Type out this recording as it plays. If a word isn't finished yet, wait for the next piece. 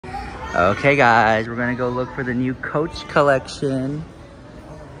Okay, guys, we're gonna go look for the new Coach collection.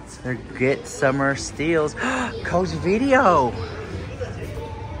 Their Get Summer Steals. Coach Video.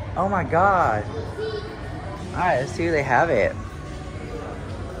 Oh my God. All right, let's see who they have it.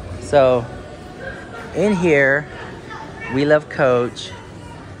 So, in here, we love Coach.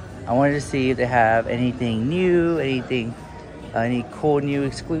 I wanted to see if they have anything new, any cool new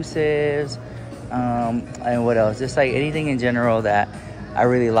exclusives, and what else? Just like anything in general that I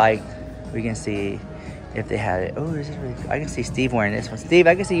really liked. We can see if they had it. Oh, this is really cool. I can see Steve wearing this one. Steve,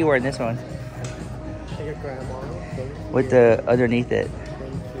 I can see you wearing this one. Take your grandma. With the underneath it.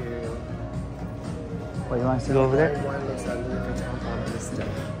 Thank you. What, you want us to go over there? One looks like Louis Vuitton on this stuff.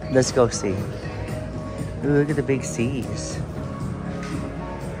 Let's go see. Ooh, look at the big C's.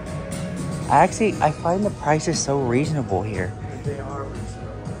 I find the prices so reasonable here. They are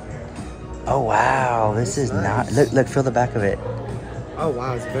reasonable. Oh wow, this is nice. not. Look, feel the back of it. Oh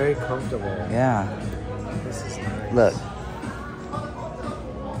wow, it's very comfortable. Yeah. This is nice. Look.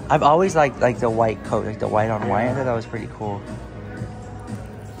 I've always liked the white coat, like the white on white. I thought that was pretty cool.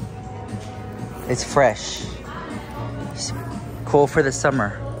 It's fresh. It's cool for the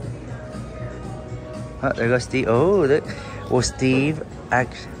summer. Oh, there goes Steve. Oh, look. Well, Steve,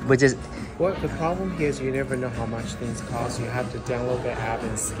 which is. Well, the problem here is you never know how much things cost. You have to download the app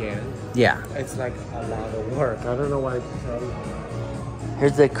and scan. Yeah. It's like a lot of work. I don't know what I can tell you.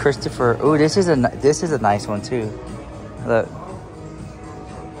 Here's the Christopher. Oh, this is a nice one too. Look.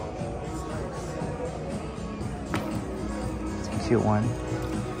 It's a cute one.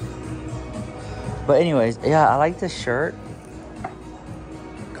 But anyways, yeah, I like this shirt.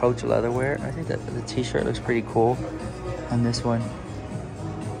 Coach leatherwear. I think that the t-shirt looks pretty cool. And this one.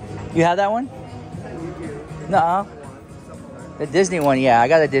 You have that one? Nuh-uh. The Disney one, yeah. I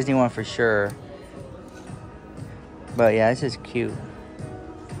got the Disney one for sure. But yeah, this is cute.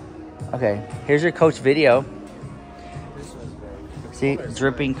 Okay, here's your Coach Video. See,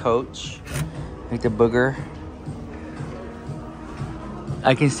 dripping Coach. Like the booger.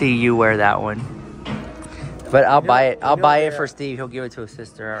 I can see you wear that one. But I'll buy it. I'll buy it for Steve. He'll give it to his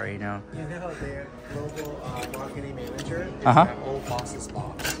sister. I already know. You know their global marketing manager is Uh-huh. my old boss's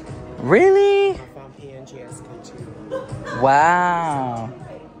boss. Really? From PNGSK2. Wow.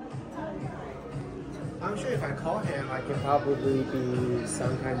 I'm sure if I call him, I can probably be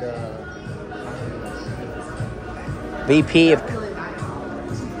some kind of VP of...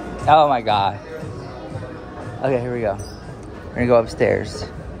 Oh my God. Okay, here we go. We're gonna go upstairs.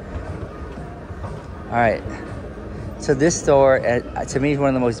 All right. So this store, to me, is one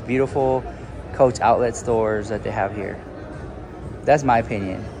of the most beautiful Coach outlet stores that they have here. That's my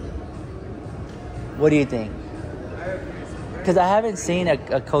opinion. What do you think? Because I haven't seen a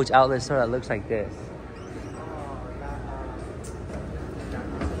Coach outlet store that looks like this.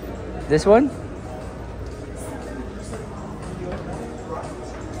 This one?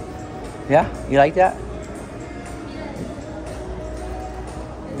 Yeah? You like that?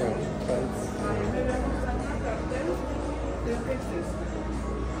 no.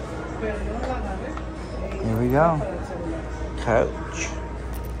 Here we go. Coach.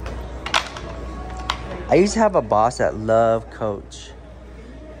 I used to have a boss that loved Coach.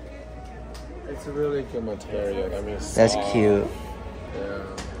 It's a really good material. I mean, That's soft. cute. Yeah.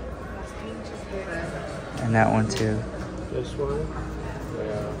 And that one too. This one,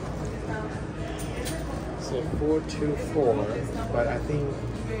 yeah. It's a 424, but I think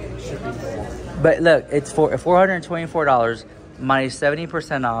it should be more. But look, it's for $424 minus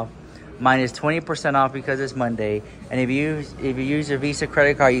 70% off, minus 20% off because it's Monday. And if you use your Visa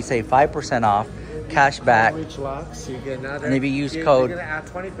credit card, you save 5% off, cash back. Which locks, you get another. And if you use you're code, gonna add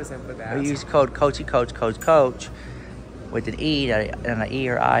 20% for that. you use code Coach with an E and an E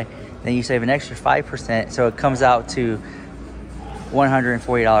or I, then you save an extra 5%. So it comes out to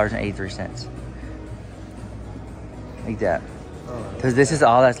 $140.83. Like that. Because this is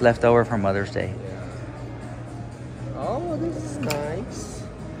all that's left over from Mother's Day. Yeah. Oh, this is nice.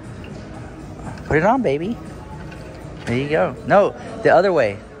 Put it on, baby. There you go. No, the other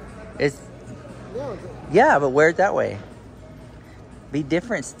way. It's No, yeah, but wear it that way. Be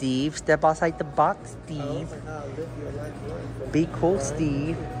different, Steve. Step outside the box, Steve. oh my God, live your life once. Be cool,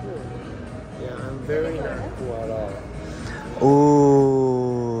 Steve. Cool. Yeah, I'm very not cool at all.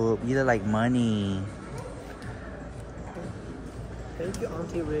 Ooh, you look like money. Thank you,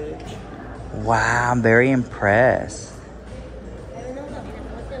 Auntie Rich. Wow, I'm very impressed.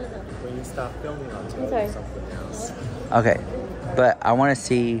 When you stop filming, I'll tell you something else. Okay, but I want to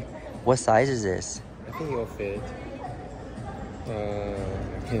see what size is this. I think it'll fit. I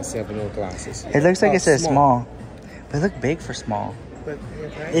can't see. I have no glasses. It looks like it says small, but it looks big for small. But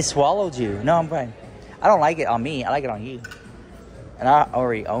right? It swallowed you. No, I'm fine. I don't like it on me. I like it on you. And I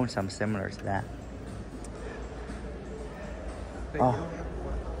already own some similar to that. But Oh. you don't have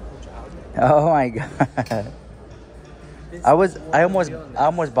one. Oh my god. I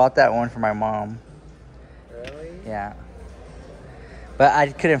almost bought that one for my mom. Really? Yeah. But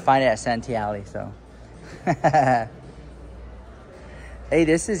I couldn't find it at Santee Alley, so. Hey,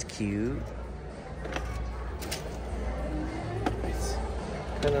 this is cute. It's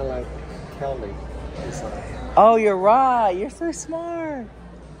kind of like Kelly design. Oh, you're right. You're so smart.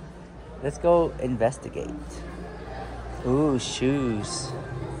 Let's go investigate. Ooh, shoes.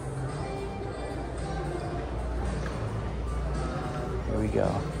 Here we go.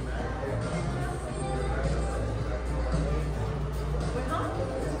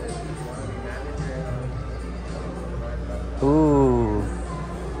 Ooh.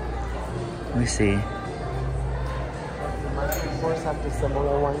 Let me see. Michael Kors have the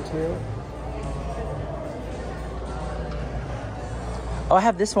similar one too. Oh, I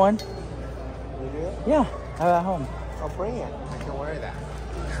have this one. You do? Yeah, I have it at home. I'll bring it. I can wear that.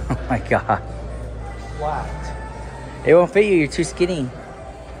 Oh my god. What? It won't fit you. You're too skinny.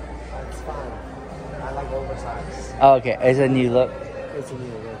 That's fine. I like oversized. Oh, okay. It's a new look. It's a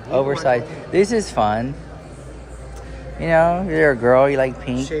new look. Oversized. This is fun. You know, you're a girl. You like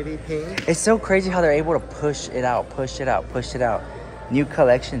pink. Shady pink. It's so crazy how they're able to push it out, push it out, push it out. New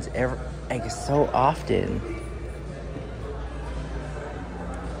collections like so often.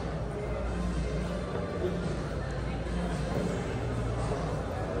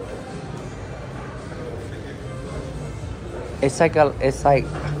 It's like,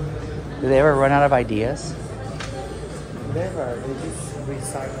 do they ever run out of ideas? Never. They just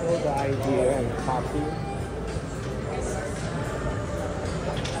recycle the idea and copy.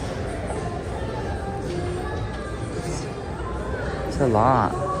 It's a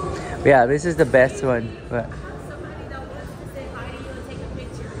lot. But yeah, this is the best one. But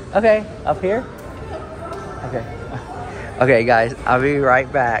okay, up here. Okay. Okay, guys, I'll be right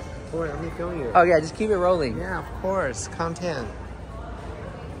back. Boy, let me film you. Oh yeah, just keep it rolling. Yeah, of course. Content.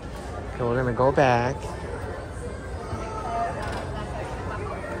 Okay, we're gonna go back.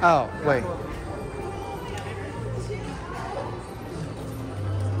 Oh, wait.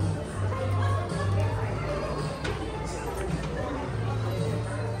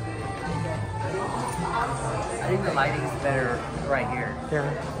 I think the lighting's better right here.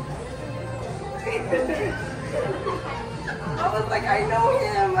 Yeah. I was like, I know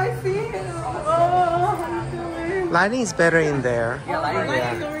him, I see him. Oh, how you doing? Lighting's better in there. Yeah, lighting. I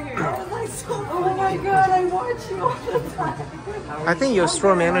was like, oh my god, I watch you all the time. I think your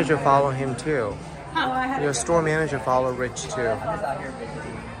store manager follow him too. Oh, I had Your store manager follow Rich too.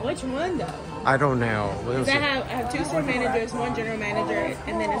 Which one though? I don't know. What was I it? have two store managers, one general manager,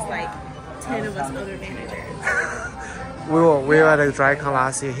 and then it's like 10 of us other managers. We were at a dry con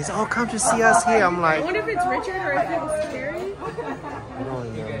last year. He's oh come to see us here. I'm I like wonder if it's Richard or if it was Carrie. I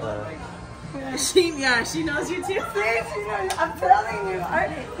don't remember. She knows you too. I'm telling you.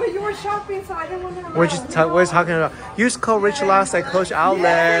 But you were shopping, so I didn't want to. We're talking about use code Rich Last at Coach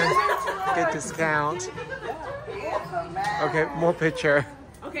Outlet. Get discount. Okay, more picture.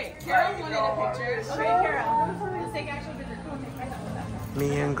 Okay, Carol wanted a picture. Okay, Carol. Let's take actual picture. Come on, take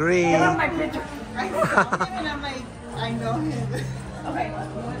Me and Green. my picture. And I'm like, I know him. Okay.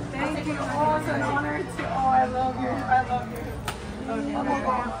 Thank you. Oh, it's an honor to. Oh, I love you. I love you. Okay. Oh my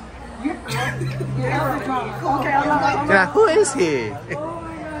god. You're the drama. Okay, I'm not. Yeah, who is he? Oh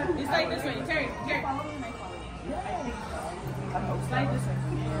my god. It's like this way. Carrie. Slide this way.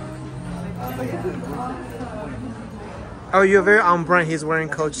 Oh, you're very on brand. He's wearing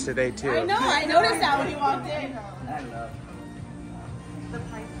Coach today too. I know. I noticed that when he walked in.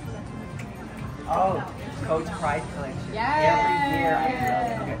 Oh, Coach Pride collection. Yes. Every year I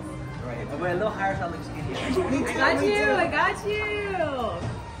love it. Right. But we're a little higher so it looks skinnier. I got you. I got you.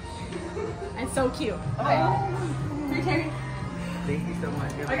 And so cute. Okay. Here, Carrie. Thank you so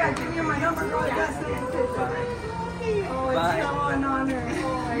much. I gotta give you my number, girl. Yes. Oh, it's Bye. so an honor.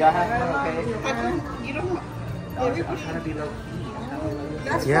 Oh, Y'all have fun, okay? you don't. I'm trying to be low key.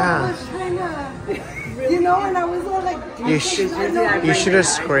 That's Yeah. why I was trying to. You know, and I was all like. You should have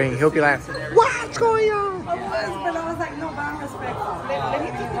screamed. He'll be like, what's going on? I was, but I was like, no, but I'm respectful. No,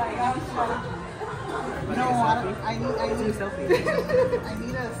 I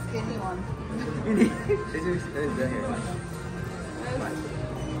need a skinny one.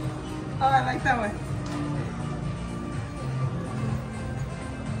 Oh, I like that one.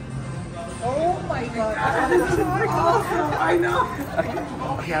 Oh my god. This is awesome. I know.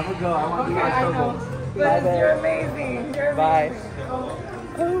 Okay, I'm gonna go. I want you guys to go. Liz, babe. you're amazing. You're Bye. amazing.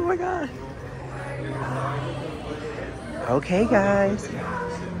 Oh my God. Okay, guys.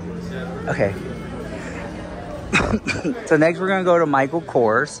 Okay. So next we're gonna go to Michael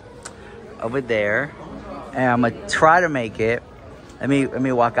Kors over there, and I'm gonna try to make it. Let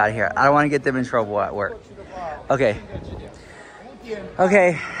me walk out of here. I don't want to get them in trouble at work. Okay.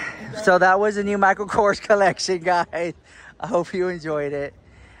 Okay. So that was the new Michael Kors collection, guys. I hope you enjoyed it.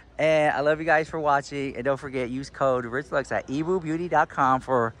 And I love you guys for watching. And don't forget, use code RichLux at eWooBeauty.com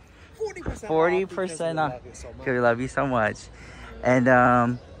for 40% off. Because we love you so much. And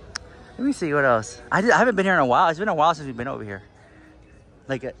let me see what else. I haven't been here in a while. It's been a while since we've been over here.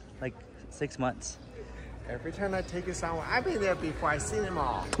 Like 6 months. Every time I take you somewhere, I've been there before. I've seen them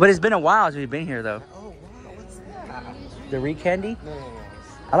all. But it's been a while since we've been here, though. Oh, wow. What's that? The Reed Candy? No.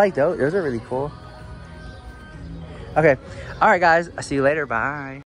 I like those. Those are really cool. Okay. All right, guys. I'll see you later. Bye.